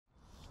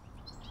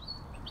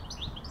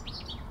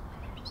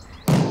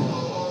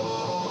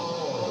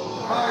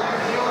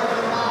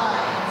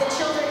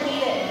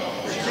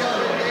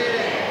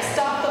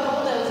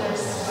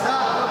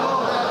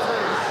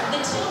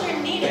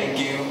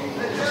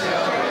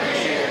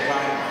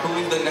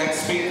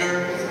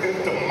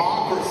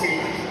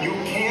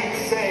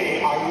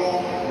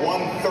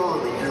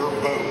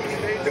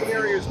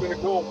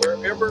go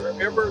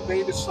wherever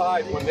they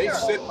decide. When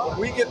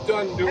we get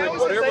done doing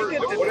whatever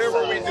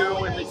we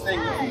do,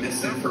 and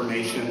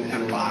misinformation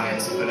and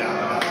lies put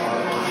out about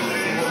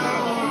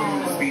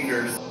our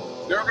speakers.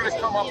 They're going to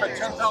come up at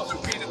 10,000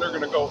 feet and it's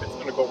going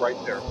to go right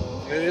there.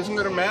 And it isn't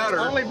going to matter.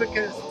 Only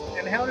because,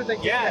 and how did they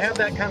get to have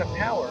that kind of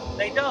power?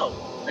 They don't.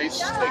 They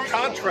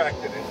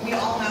contracted it. We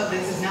all know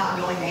this is not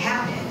going to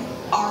happen.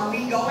 Are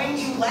we going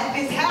to let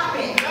this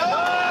happen?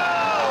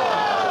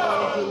 We're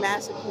going to do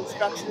massive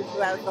construction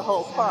throughout the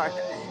whole park,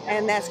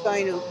 and that's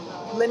going to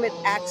limit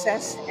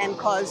access and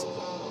cause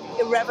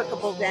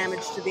irrevocable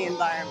damage to the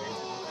environment.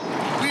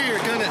 We're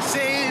gonna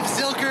save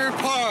Zilker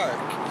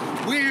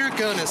Park! We're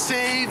gonna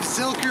save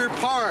Zilker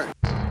Park!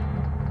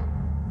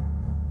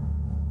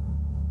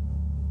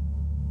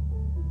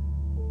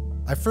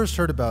 I first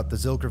heard about the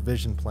Zilker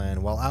Vision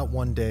Plan while out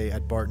one day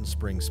at Barton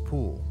Springs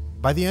Pool.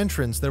 By the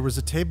entrance, there was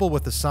a table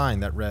with a sign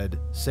that read,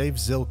 "Save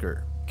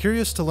Zilker."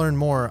 Curious to learn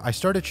more, I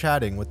started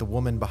chatting with the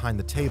woman behind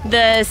the table.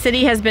 The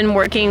city has been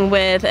working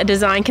with a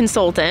design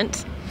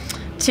consultant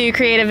to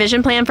create a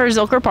vision plan for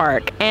Zilker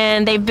Park,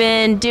 and they've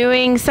been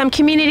doing some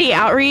community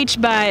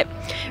outreach, but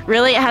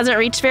really it hasn't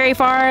reached very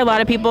far. A lot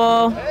of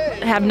people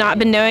have not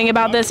been knowing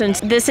about this, and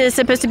this is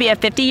supposed to be a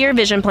 50-year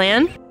vision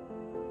plan.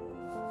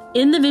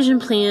 In the vision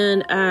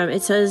plan,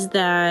 it says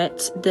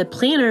that the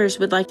planners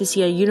would like to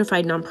see a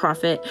unified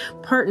nonprofit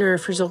partner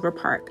for Zilker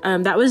Park.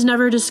 That was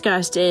never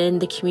discussed in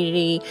the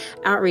community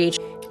outreach.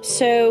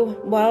 So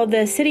while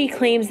the city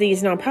claims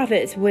these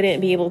nonprofits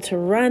wouldn't be able to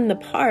run the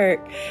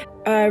park,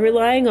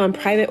 relying on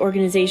private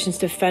organizations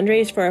to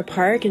fundraise for a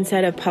park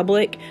instead of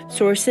public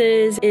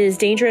sources is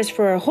dangerous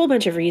for a whole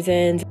bunch of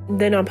reasons.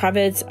 The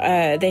nonprofits,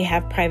 they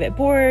have private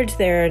boards.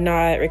 They're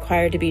not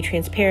required to be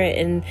transparent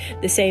in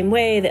the same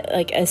way that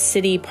like a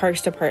city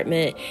parks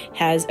department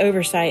has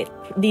oversight.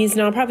 These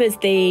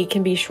nonprofits, they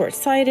can be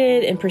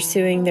short-sighted in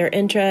pursuing their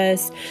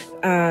interests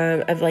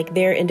of like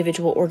their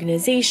individual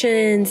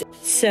organizations.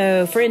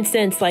 So for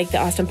instance, like the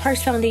Austin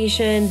Parks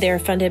Foundation, they're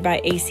funded by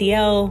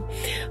ACL.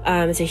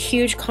 It's a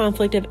huge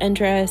conflict of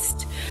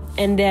interest.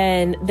 And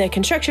then the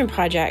construction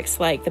projects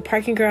like the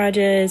parking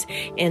garages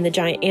and the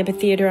giant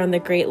amphitheater on the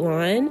Great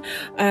Lawn,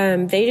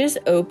 they just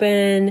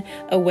open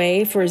a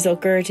way for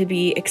Zilker to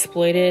be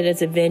exploited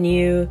as a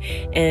venue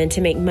and to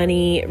make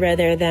money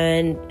rather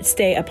than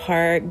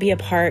be a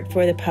park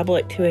for the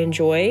public to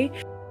enjoy.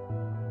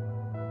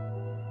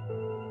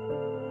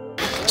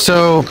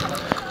 So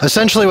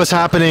essentially what's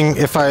happening,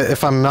 if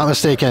I'm not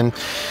mistaken,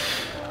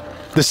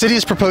 the city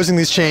is proposing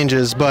these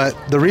changes, but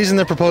the reason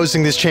they're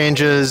proposing these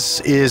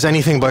changes is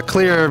anything but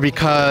clear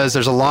because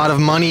there's a lot of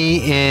money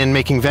in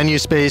making venue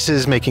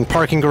spaces, making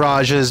parking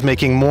garages,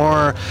 making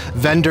more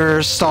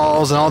vendor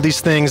stalls and all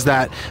these things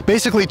that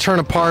basically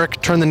turn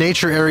the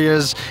nature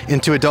areas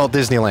into adult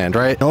Disneyland,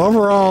 right?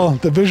 Overall,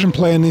 the vision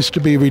plan needs to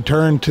be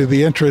returned to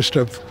the interest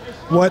of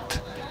what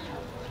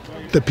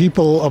the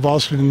people of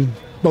Austin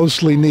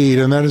mostly need,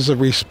 and that is a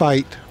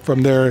respite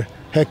from their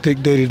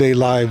hectic day-to-day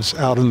lives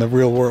out in the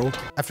real world.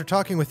 After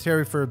talking with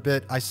Terry for a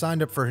bit, I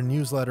signed up for her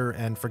newsletter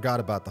and forgot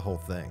about the whole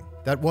thing.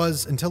 That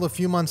was until a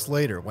few months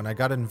later when I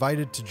got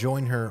invited to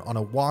join her on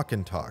a walk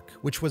and talk,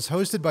 which was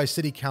hosted by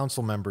city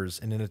council members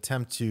in an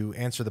attempt to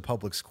answer the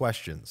public's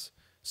questions.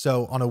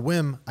 So on a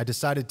whim, I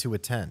decided to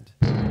attend.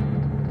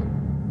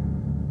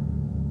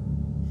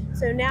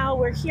 So now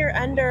we're here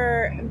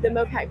under the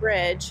Mopac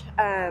Bridge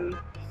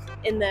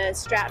in the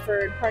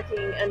Stratford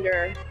parking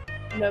under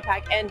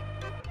Mopac, and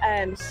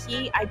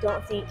I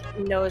don't think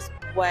knows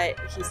what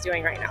he's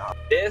doing right now.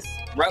 This,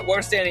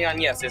 we're standing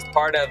on, yes, is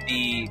part of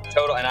the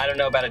total, and I don't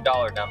know about a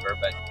dollar number,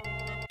 but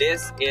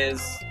this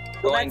is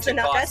going to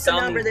cost that's the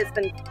number that's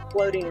been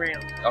floating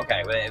around.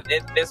 Okay, but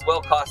this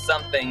will cost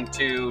something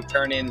to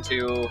turn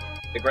into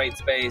the great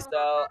space.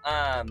 So,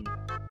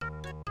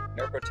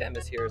 Mayor Pro Tem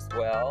is here as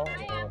well.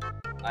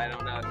 I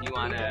don't know if you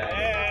want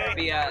to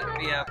be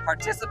a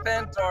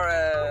participant or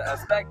a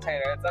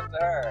spectator. It's up to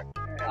her.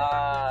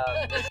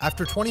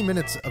 After 20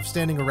 minutes of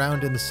standing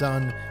around in the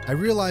sun, I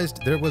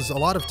realized there was a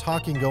lot of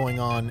talking going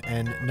on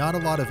and not a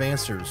lot of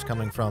answers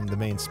coming from the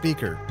main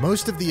speaker.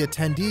 Most of the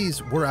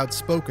attendees were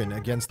outspoken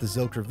against the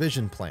Zilker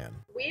Vision Plan.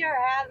 We are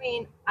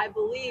having, I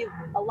believe,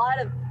 a lot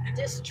of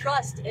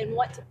distrust in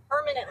what to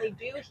permanently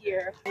do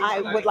here.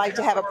 I would like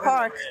to have a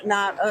park,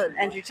 not an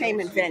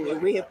entertainment venue.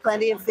 We have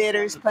plenty of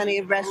theaters, plenty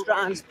of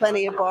restaurants,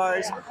 plenty of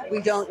bars.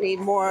 We don't need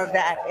more of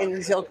that in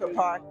Zilker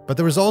Park. But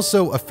there was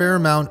also a fair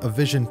amount of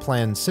Vision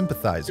Plan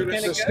sympathizers.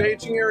 The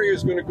staging area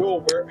is going to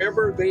go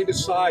wherever they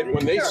decide.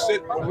 When we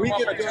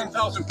get at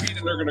 10,000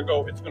 feet and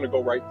it's going to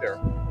go right there.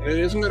 And it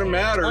isn't going to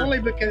matter. Only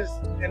because,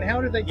 and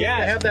how did they get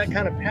to have that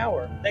kind of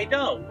power? They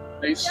don't.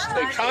 They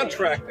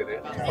contracted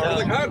it. Part of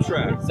the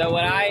contract. So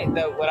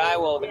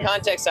the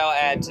context I'll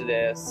add to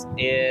this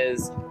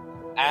is,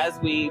 as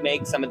we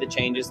make some of the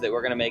changes that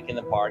we're going to make in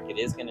the park, it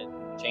is going to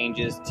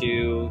changes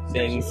to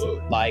things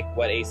like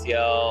what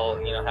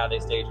ACL, how they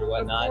stage or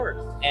whatnot,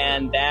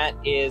 and that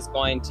is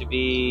going to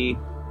be,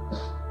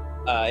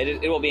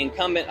 it will be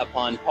incumbent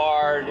upon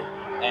PARD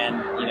and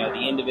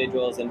the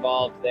individuals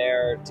involved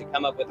there to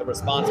come up with a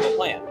responsible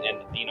plan.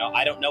 And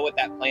I don't know what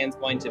that plan's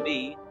going to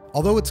be.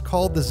 Although it's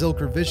called the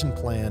Zilker Vision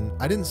Plan,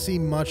 I didn't see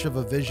much of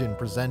a vision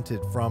presented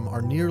from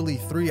our nearly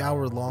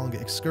 3-hour-long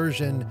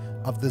excursion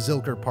of the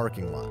Zilker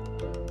parking lot.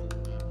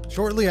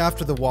 Shortly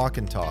after the walk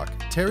and talk,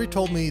 Terry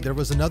told me there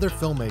was another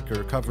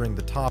filmmaker covering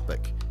the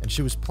topic, and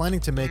she was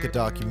planning to make a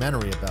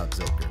documentary about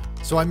Zilker.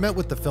 So I met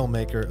with the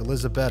filmmaker,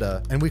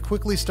 Elisabetta, and we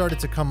quickly started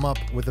to come up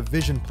with a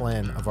vision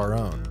plan of our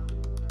own.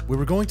 We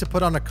were going to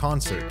put on a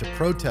concert to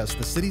protest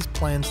the city's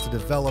plans to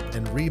develop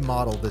and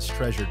remodel this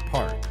treasured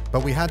park.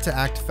 But we had to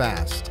act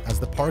fast, as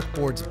the park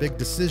board's big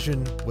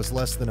decision was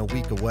less than a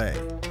week away.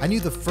 I knew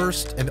the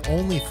first and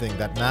only thing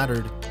that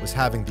mattered was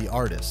having the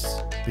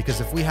artists, because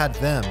if we had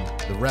them,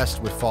 the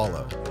rest would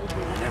follow.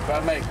 And if I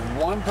make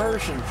one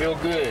person feel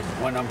good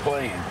when I'm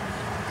playing,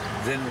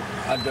 then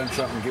I've done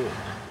something good.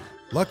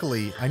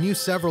 Luckily, I knew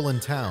several in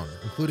town,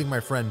 including my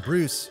friend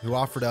Bruce, who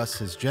offered us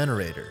his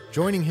generator.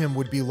 Joining him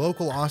would be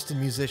local Austin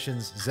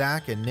musicians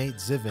Zach and Nate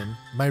Zivin,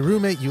 my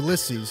roommate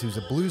Ulysses, who's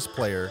a blues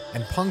player,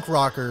 and punk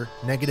rocker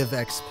Negative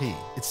XP.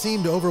 It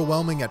seemed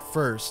overwhelming at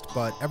first,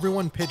 but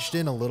everyone pitched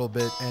in a little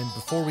bit, and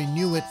before we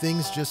knew it,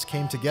 things just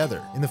came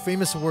together. In the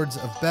famous words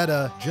of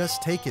Betta,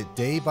 just take it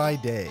day by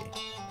day.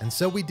 And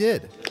so we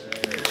did.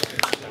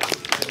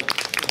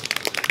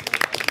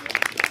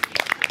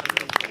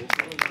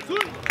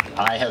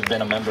 I have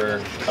been a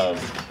member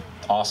of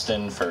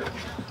Austin for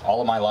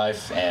all of my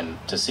life, and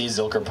to see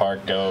Zilker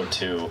Park go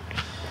to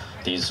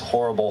these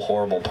horrible,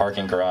 horrible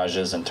parking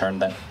garages and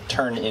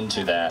turn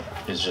into that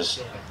is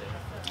just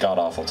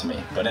god-awful to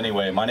me. But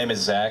anyway, my name is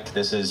Zach.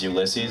 This is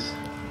Ulysses.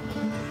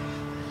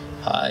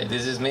 Hi,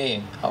 this is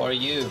me. How are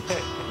you?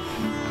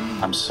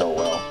 I'm so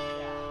well.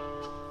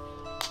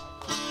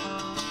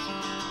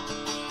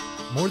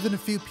 More than a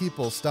few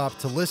people stopped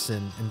to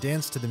listen and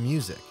dance to the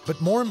music. But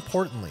more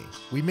importantly,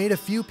 we made a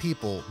few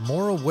people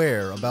more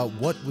aware about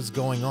what was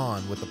going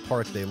on with the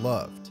park they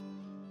loved.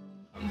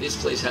 This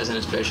place has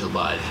a special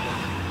vibe,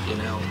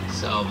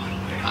 so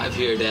I've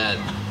heard that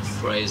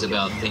phrase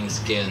about things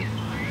can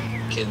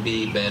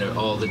be better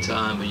all the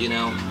time, but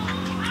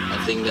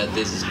I think that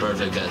this is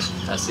perfect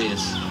as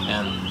is,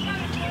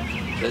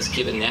 and let's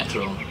keep it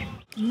natural.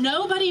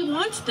 Nobody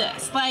wants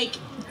this.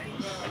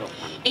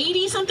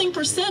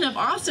 80-something% of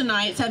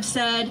Austinites have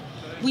said,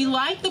 we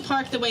like the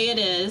park the way it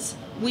is,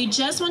 we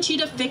just want you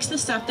to fix the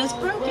stuff that's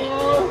broken.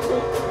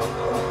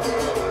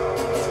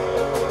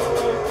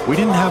 We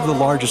didn't have the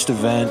largest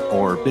event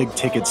or big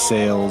ticket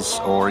sales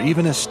or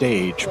even a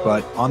stage,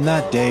 but on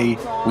that day,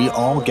 we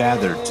all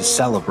gathered to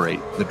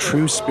celebrate the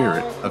true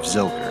spirit of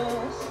Zilker.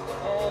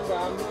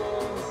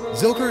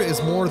 Zilker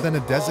is more than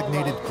a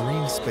designated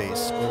green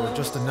space or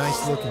just a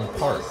nice-looking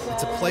park.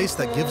 It's a place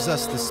that gives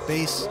us the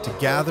space to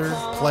gather,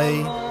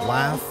 play,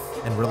 laugh,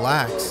 and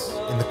relax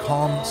in the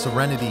calm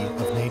serenity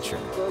of nature.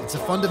 It's a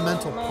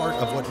fundamental part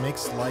of what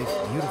makes life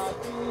beautiful.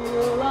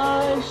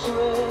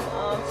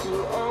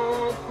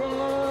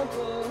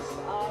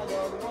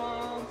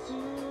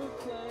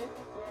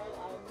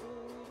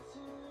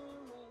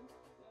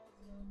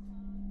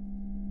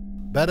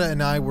 Betta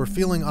and I were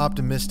feeling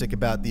optimistic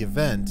about the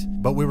event,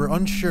 but we were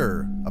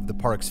unsure of the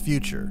park's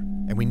future,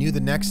 and we knew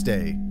the next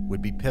day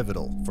would be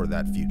pivotal for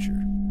that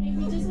future. Hey,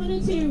 we just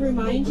wanted to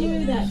remind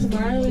you that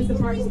tomorrow is the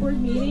Parks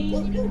Board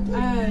meeting.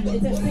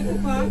 It's at 6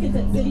 o'clock, it's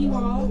at City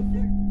Hall.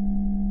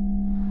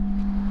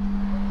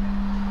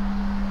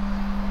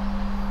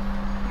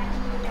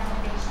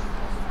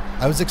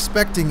 I was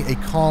expecting a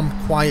calm,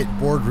 quiet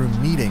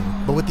boardroom meeting,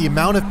 but with the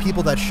amount of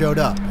people that showed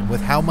up and with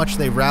how much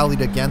they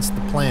rallied against the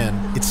plan,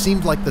 it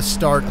seemed like the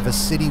start of a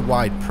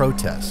citywide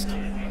protest.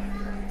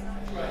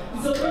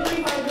 Zilker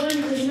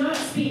 351 does not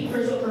speak for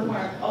Zilker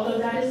Park, although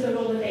that is the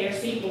role that they are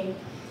seeking.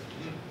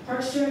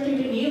 Parks Director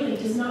Danieli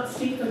does not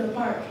speak for the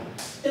park.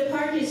 The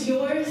park is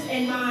yours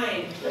and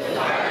mine. The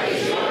park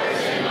is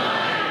yours and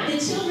mine. The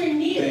children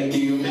need it. Thank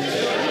you.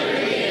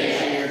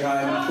 Your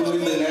time,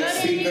 including the next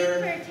speaker.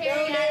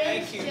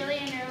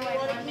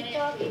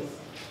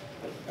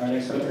 Our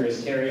next speaker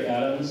is Terry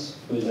Adams,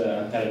 who's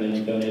had a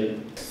minute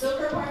donated.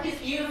 Zilker Park is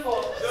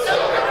beautiful.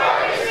 Zilker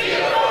Park is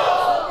beautiful.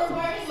 Zilker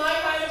Park is my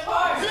kind of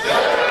park.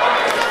 Zilker Park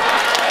is my kind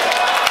of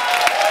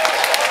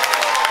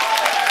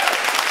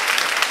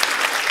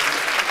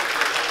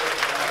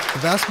park. The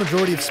vast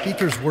majority of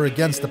speakers were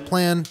against the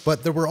plan,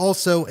 but there were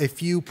also a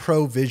few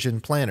pro-vision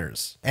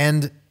planners,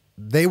 and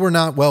they were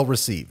not well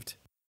received.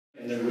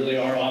 And there really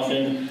are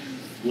often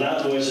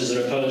loud voices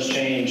that oppose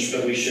change,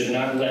 but we should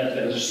not let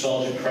a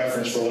nostalgic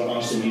preference for what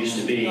Austin used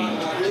to be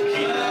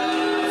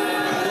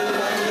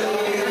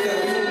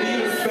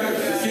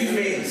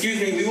Excuse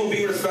me, we will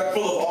be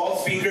respectful of all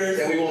speakers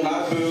and we will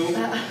not boo.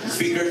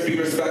 Speakers, be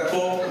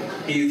respectful.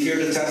 He is here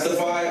to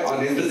testify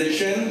on his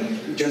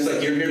position, just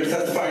like you're here to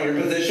testify on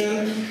your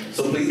position.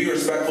 So please be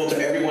respectful to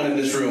everyone in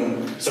this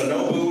room. So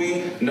no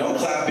booing, no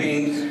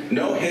clapping,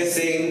 no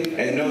hissing,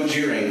 and no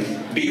jeering.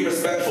 Be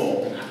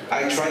respectful.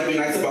 I tried to be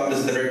nice about this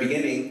at the very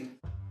beginning.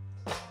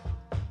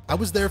 I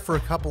was there for a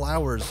couple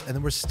hours and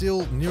there were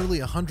still nearly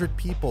 100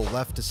 people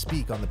left to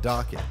speak on the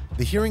docket.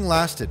 The hearing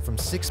lasted from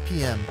 6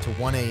 p.m. to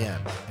 1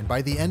 a.m. and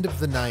by the end of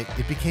the night,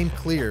 it became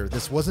clear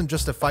this wasn't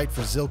just a fight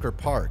for Zilker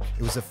Park,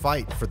 it was a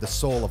fight for the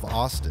soul of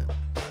Austin.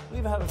 We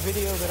have a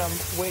video that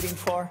I'm waiting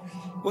for.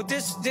 Well,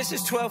 this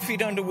is 12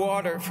 feet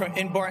underwater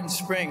in Barton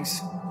Springs.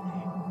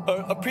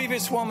 A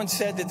previous woman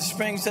said that the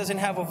Springs doesn't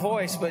have a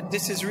voice, but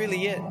this is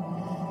really it.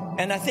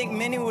 And I think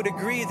many would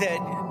agree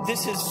that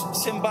this is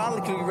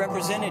symbolically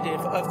representative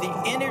of the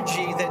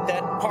energy that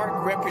that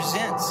park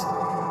represents.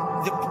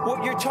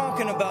 What you're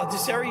talking about,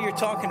 this area you're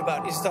talking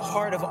about, is the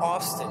heart of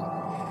Austin.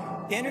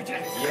 Energy.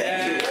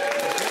 Yeah.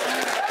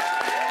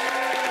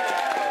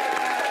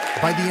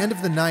 By the end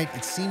of the night,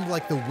 it seemed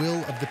like the will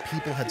of the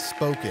people had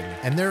spoken,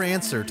 and their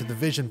answer to the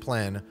vision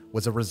plan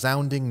was a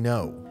resounding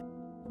no.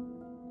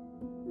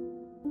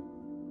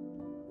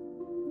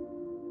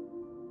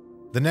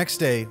 The next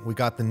day, we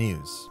got the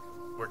news.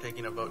 We're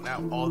taking a vote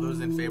now. All those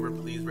in favor,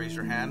 please raise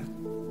your hand.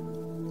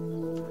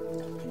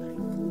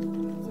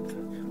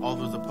 All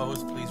those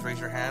opposed, please raise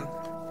your hand.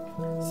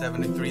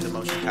 7-3, the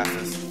motion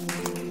passes.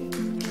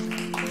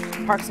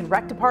 Parks and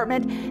Rec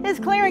Department is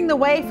clearing the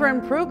way for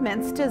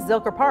improvements to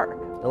Zilker Park.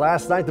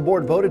 Last night, the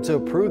board voted to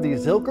approve the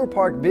Zilker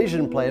Park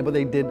vision plan, but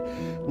they did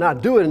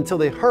not do it until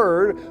they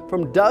heard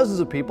from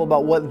dozens of people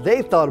about what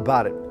they thought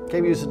about it.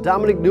 KVU's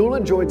Dominic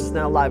Newland joins us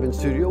now live in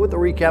studio with a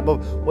recap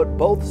of what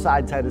both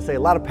sides had to say. A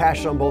lot of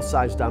passion on both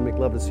sides, Dominic.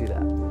 Love to see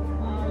that.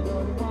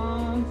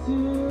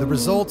 The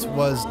result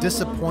was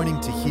disappointing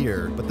to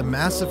hear, but the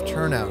massive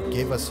turnout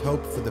gave us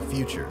hope for the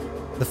future.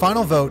 The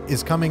final vote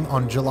is coming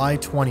on July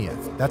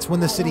 20th. That's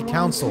when the City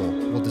Council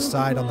will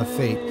decide on the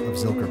fate of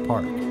Zilker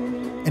Park.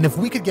 And if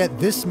we could get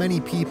this many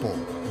people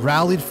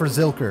rallied for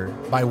Zilker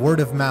by word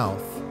of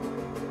mouth,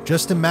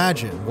 just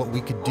imagine what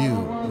we could do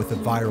with a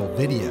viral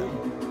video.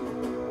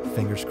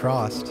 Fingers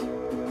crossed.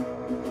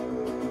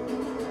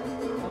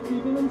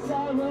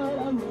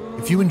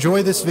 If you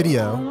enjoy this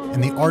video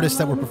and the artists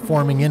that were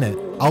performing in it,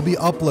 I'll be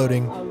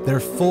uploading their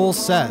full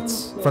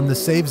sets from the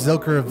Save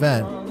Zilker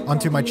event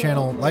onto my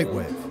channel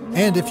Lightwave.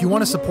 And if you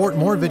want to support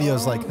more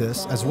videos like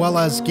this, as well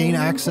as gain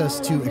access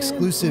to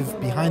exclusive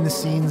behind the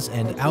scenes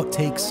and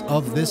outtakes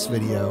of this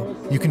video,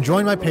 you can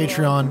join my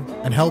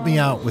Patreon and help me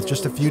out with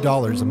just a few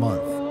dollars a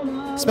month.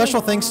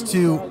 Special thanks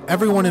to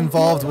everyone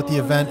involved with the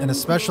event, and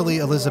especially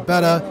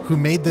Elisabetta, who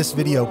made this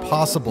video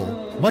possible.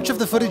 Much of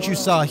the footage you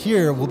saw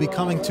here will be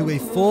coming to a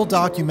full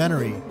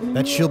documentary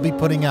that she'll be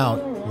putting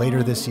out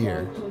later this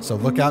year, so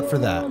look out for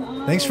that.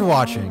 Thanks for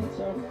watching,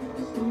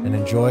 and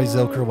enjoy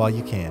Zilker while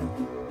you can.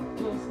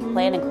 The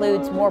plan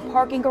includes more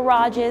parking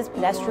garages,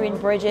 pedestrian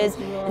bridges,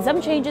 and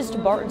some changes to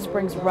Barton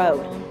Springs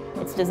Road.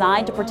 It's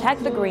designed to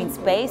protect the green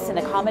space and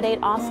accommodate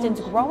Austin's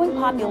growing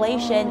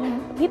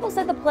population, but people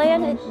said the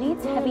plan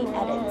needs heavy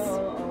edits.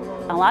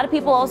 A lot of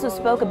people also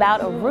spoke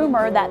about a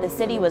rumor that the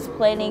city was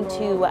planning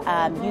to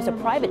use a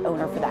private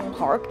owner for that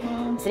park.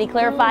 The city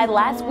clarified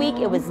last week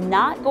it was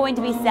not going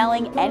to be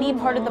selling any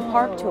part of the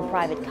park to a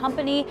private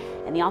company,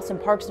 and the Austin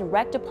Parks and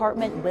Rec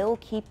Department will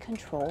keep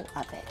control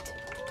of it.